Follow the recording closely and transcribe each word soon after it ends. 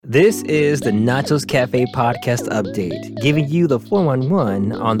This is the Nachos Cafe podcast update, giving you the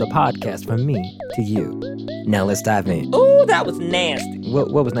 411 on the podcast from me to you. Now let's dive in. Ooh, that was nasty.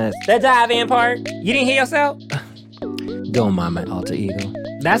 What was nasty? That dive in part, you didn't hear yourself? Don't mind my alter ego.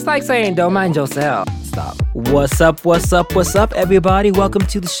 That's like saying don't mind yourself. Stop. What's up, everybody? Welcome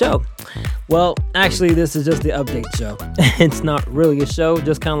to the show. Well, actually, this is just the update show. It's not really a show,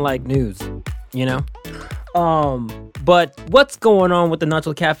 just kind of like news, you know? But what's going on with the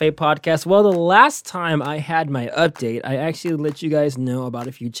Nacho Cafe podcast? Well, the last time I had my update, I actually let you guys know about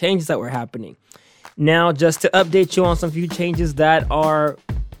a few changes that were happening. Now, just to update you on some few changes that are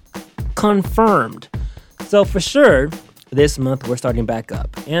confirmed. So for sure, this month we're starting back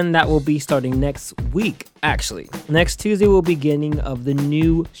up, and that will be starting next week, actually. Next Tuesday will be beginning of the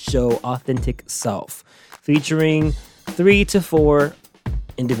new show, Authentic Self, featuring 3 to 4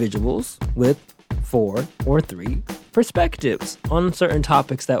 individuals with 4 or 3 perspectives on certain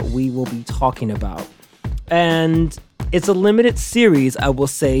topics that we will be talking about. And it's a limited series, I will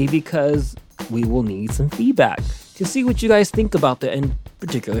say, because we will need some feedback to see what you guys think about the in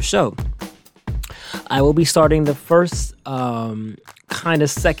particular show. I will be starting the first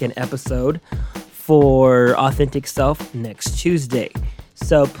second episode for Authentic Self next Tuesday.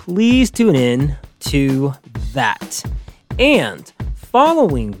 So please tune in to that. And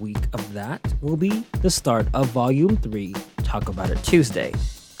following week of that will be the start of Volume 3, Talk About It Tuesday.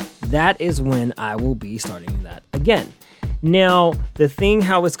 That is when I will be starting that again. Now, the thing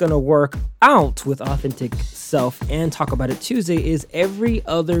how it's going to work out with Authentic Self and Talk About It Tuesday is every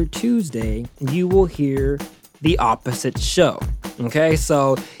other Tuesday, you will hear the opposite show. Okay,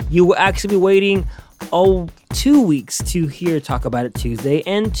 so you will actually be waiting 2 weeks to hear Talk About It Tuesday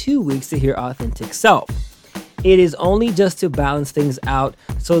and 2 weeks to hear Authentic Self. It is only just to balance things out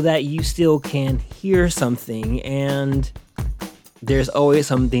so that you still can hear something and there's always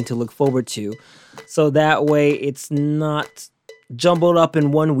something to look forward to. So that way it's not jumbled up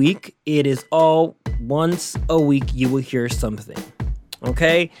in 1 week. It is all once a week you will hear something.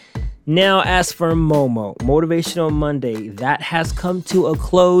 Okay? Now, as for Motivational Monday, that has come to a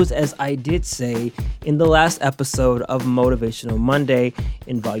close, as I did say in the last episode of Motivational Monday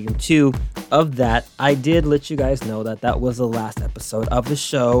in Volume 2 of that. I did let you guys know that that was the last episode of the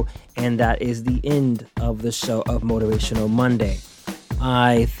show, and that is the end of the show of Motivational Monday.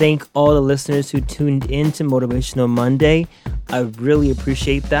 I thank all the listeners who tuned in to Motivational Monday. I really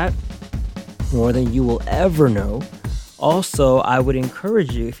appreciate that more than you will ever know. Also, I would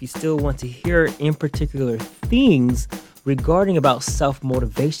encourage you, if you still want to hear in particular things regarding about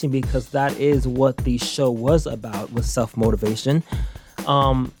self-motivation, because that is what the show was about, was self-motivation,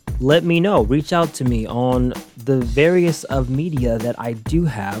 let me know. Reach out to me on the various of media that I do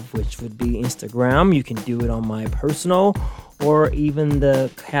have, which would be Instagram. You can do it on my personal or even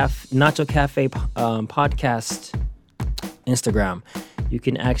the Nacho Cafe podcast Instagram. You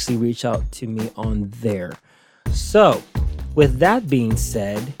can actually reach out to me on there. So, with that being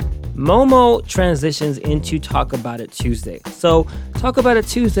said, Momo transitions into Talk About It Tuesday. So, Talk About It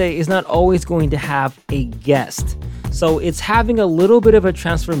Tuesday is not always going to have a guest. So, it's having a little bit of a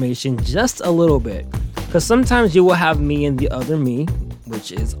transformation, just a little bit. Because sometimes you will have me and the other me,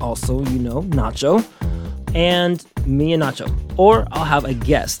 which is also, Nacho, and me and Nacho. Or I'll have a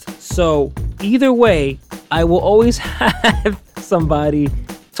guest. So, either way, I will always have somebody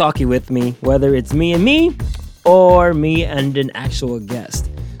talking with me, whether it's me and me, or me and an actual guest.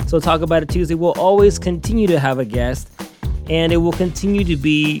 So Talk About It Tuesday will always continue to have a guest, and it will continue to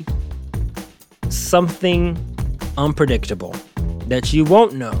be something unpredictable that you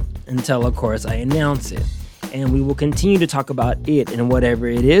won't know until, of course, I announce it. And we will continue to talk about it, and whatever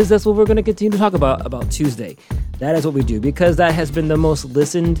it is, that's what we're going to continue to talk about Tuesday. That is what we do, because that has been the most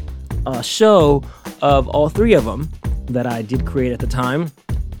listened show of all 3 of them that I did create at the time.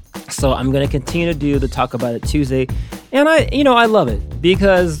 So I'm going to continue to do the Talk About It Tuesday. And I love it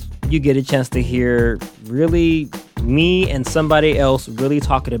because you get a chance to hear really me and somebody else really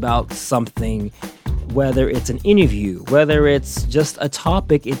talking about something, whether it's an interview, whether it's just a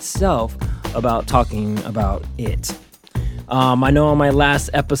topic itself about talking about it. I know on my last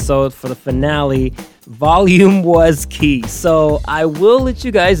episode for the finale, volume was key. So I will let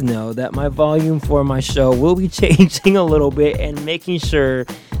you guys know that my volume for my show will be changing a little bit and making sure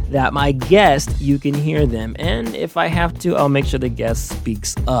that my guest, you can hear them. And if I have to, I'll make sure the guest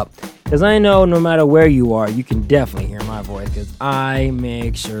speaks up. Because I know no matter where you are, you can definitely hear my voice because I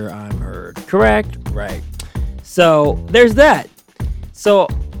make sure I'm heard. Correct? Right. So there's that. So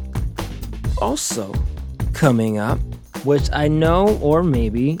also coming up, which I know, or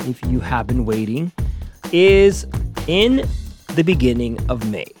maybe if you have been waiting, is in the beginning of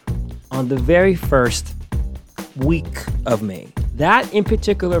May, on the very first week of May. That in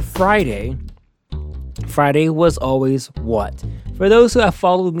particular Friday was always what? For those who have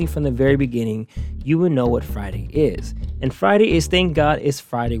followed me from the very beginning, you will know what Friday is. And Friday is, thank God, is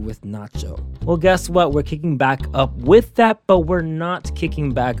Friday with Nacho. Well, guess what? We're kicking back up with that, but we're not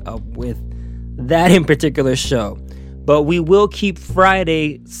kicking back up with that in particular show. But we will keep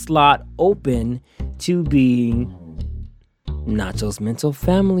Friday slot open to being Nacho's Mental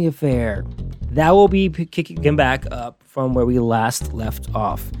Family Affair. That will be kicking back up from where we last left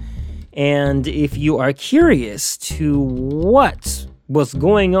off. And if you are curious to what was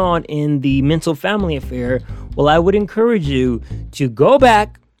going on in the Mental Family Affair, well, I would encourage you to go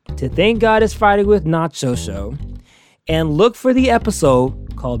back to Thank God It's Friday with Nacho show and look for the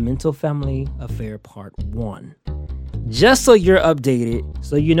episode called Mental Family Affair Part 1. Just so you're updated,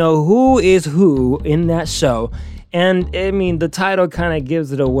 so you know who is who in that show. And I mean, the title kind of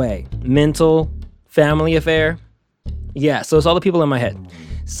gives it away. Mental Family Affair. Yeah, so it's all the people in my head.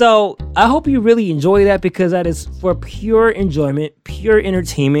 So I hope you really enjoy that, because that is for pure enjoyment, pure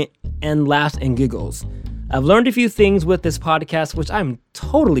entertainment, and laughs and giggles. I've learned a few things with this podcast, which I'm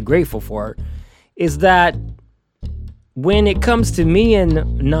totally grateful for, is that when it comes to me and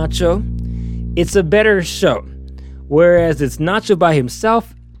Nacho, it's a better show. Whereas it's Nacho by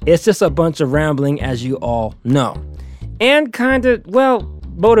himself, it's just a bunch of rambling, as you all know. And kind of, well,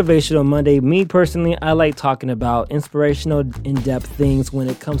 Motivational Monday. Me personally, I like talking about inspirational, in-depth things when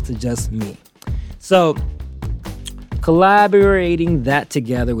it comes to just me. So, collaborating that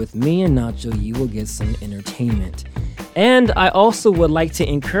together with me and Nacho, you will get some entertainment. And I also would like to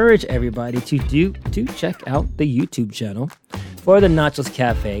encourage everybody to check out the YouTube channel for the Nachos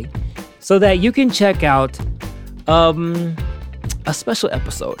Cafe, so that you can check out a special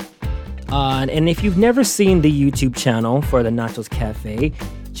episode. And if you've never seen the YouTube channel for the Nachos Cafe,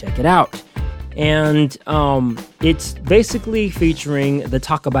 check it out. And it's basically featuring the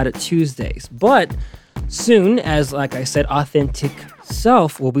Talk About It Tuesdays. But soon, as like I said, Authentic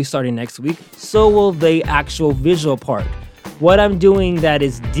Self will be starting next week, so will the actual visual part. What I'm doing that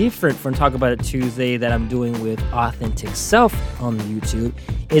is different from Talk About It Tuesday that I'm doing with Authentic Self on YouTube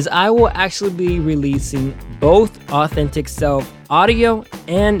is I will actually be releasing both Authentic Self audio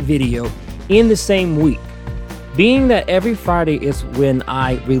and video in the same week. Being that every Friday is when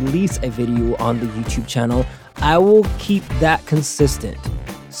I release a video on the YouTube channel, I will keep that consistent.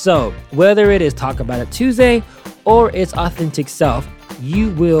 So whether it is Talk About It Tuesday or it's Authentic Self, you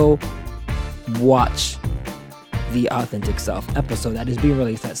will watch the Authentic Self episode that is being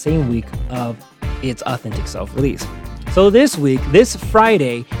released that same week of its Authentic Self release. So this week, this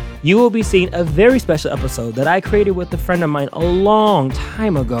Friday, you will be seeing a very special episode that I created with a friend of mine a long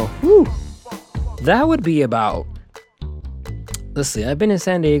time ago. Whew. That would be about, let's see, I've been in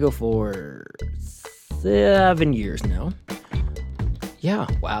San Diego for 7 years now. Yeah,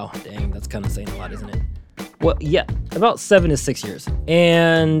 wow, dang, that's kind of saying a lot, isn't it? Well, yeah, about 7 to 6 years.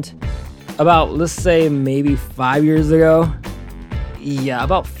 And about, let's say, maybe 5 years ago. Yeah,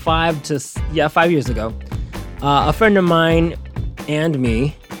 about 5 years ago. A friend of mine and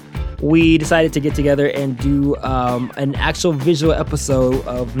me, we decided to get together and do an actual visual episode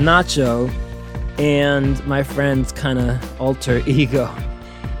of Nacho and my friend's kind of alter ego.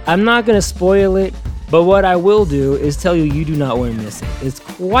 I'm not going to spoil it, but what I will do is tell you, you do not want to miss it. It's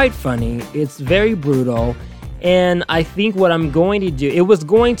quite funny. It's very brutal. And I think what I'm going to do, it was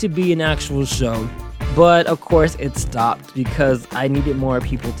going to be an actual show, but of course it stopped because I needed more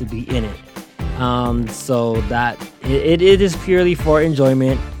people to be in it. So that it is purely for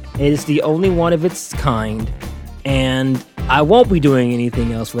enjoyment. It is the only one of its kind, and I won't be doing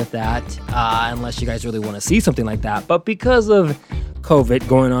anything else with that unless you guys really want to see something like that. But because of COVID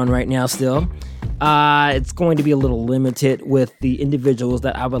going on right now still, it's going to be a little limited with the individuals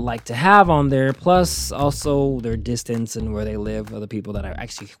that I would like to have on there, plus also their distance and where they live, other people that I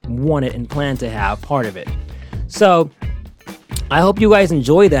actually wanted and plan to have part of it. So I hope you guys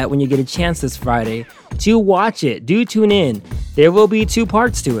enjoy that when you get a chance this Friday to watch it. Do tune in. There will be 2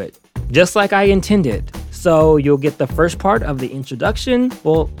 parts to it, just like I intended. So you'll get the first part of the introduction.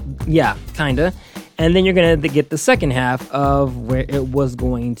 Well, yeah, kinda. And then you're gonna get the second half of where it was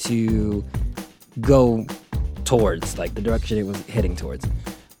going to go towards, like the direction it was heading towards,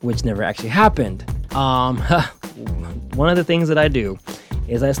 which never actually happened. One of the things that I do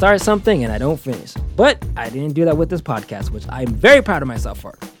is I start something and I don't finish. But I didn't do that with this podcast, which I'm very proud of myself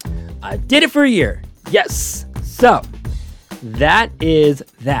for. I did it for a year. Yes. So that is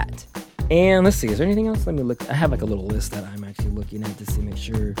that. And let's see, is there anything else? Let me look. I have like a little list that I'm actually looking at to see, make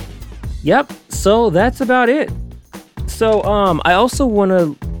sure. Yep. So that's about it. So I also want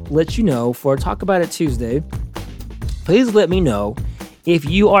to let you know for Talk About It Tuesday, please let me know if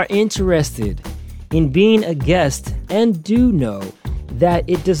you are interested in being a guest, and do know that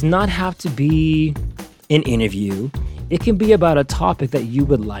it does not have to be an interview. It can be about a topic that you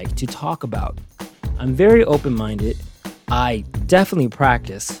would like to talk about. I'm very open-minded. I definitely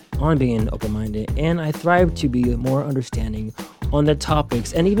practice on being open-minded, and I thrive to be more understanding on the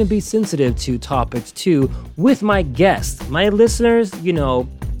topics and even be sensitive to topics too with my guests. My listeners,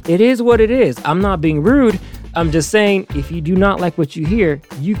 it is what it is. I'm not being rude. I'm just saying, if you do not like what you hear,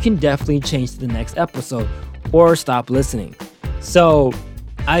 you can definitely change to the next episode or stop listening. So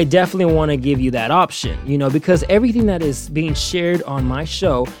I definitely want to give you that option, because everything that is being shared on my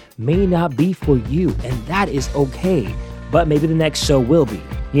show may not be for you, and that is okay. But maybe the next show will be,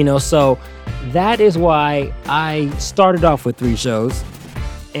 so that is why I started off with 3 shows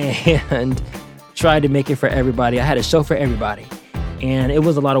and tried to make it for everybody. I had a show for everybody, and it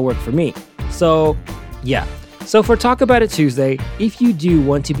was a lot of work for me. So yeah. So for Talk About It Tuesday, if you do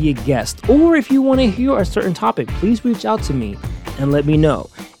want to be a guest, or if you want to hear a certain topic, please reach out to me and let me know.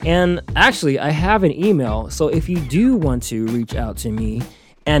 And actually, I have an email, so if you do want to reach out to me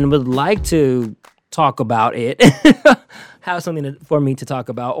and would like to talk about it, have something for me to talk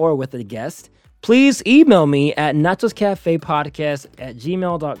about, or with a guest, please email me at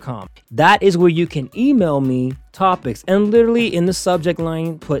nachoscafepodcast@gmail.com. That is where you can email me topics, and literally in the subject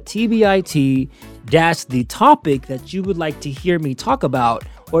line, put TBIT the topic that you would like to hear me talk about,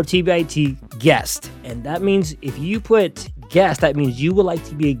 or TBIT guest. And that means if you put guest, that means you would like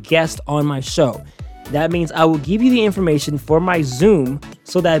to be a guest on my show. That means I will give you the information for my Zoom,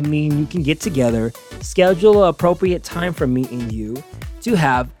 so that means you can get together, schedule an appropriate time for me and you to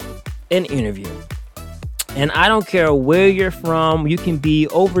have an interview. And I don't care where you're from. You can be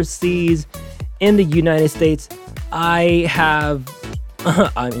overseas, in the United States. I'm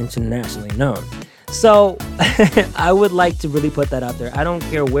internationally known. So I would like to really put that out there. I don't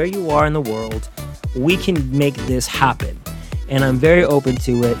care where you are in the world. We can make this happen. And I'm very open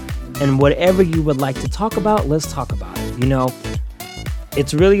to it. And whatever you would like to talk about, let's talk about it.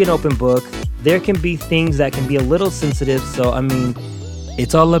 It's really an open book. There can be things that can be a little sensitive. So,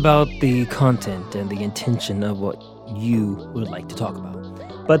 it's all about the content and the intention of what you would like to talk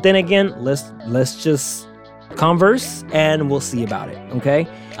about. But then again, let's just converse and we'll see about it, okay?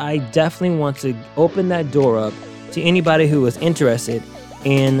 I definitely want to open that door up to anybody who is interested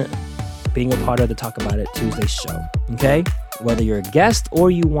in being a part of the Talk About It Tuesday show, okay? Whether you're a guest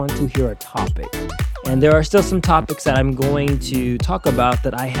or you want to hear a topic. And there are still some topics that I'm going to talk about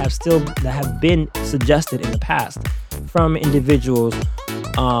that that have been suggested in the past from individuals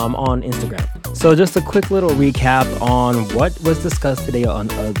on Instagram. So just a quick little recap on what was discussed today on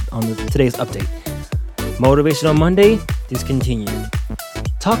today's update. Motivational Monday discontinued.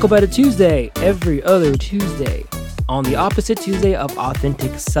 Talk About It Tuesday every other Tuesday on the opposite Tuesday of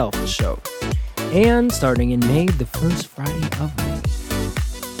Authentic Self show. And starting in May, the first Friday of May,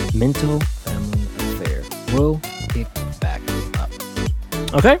 Mental Family Affair will pick back up.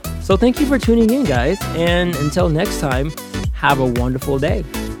 Okay, so thank you for tuning in, guys. And until next time, have a wonderful day.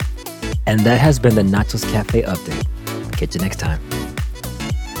 And that has been the Nachos Cafe Update. Catch you next time.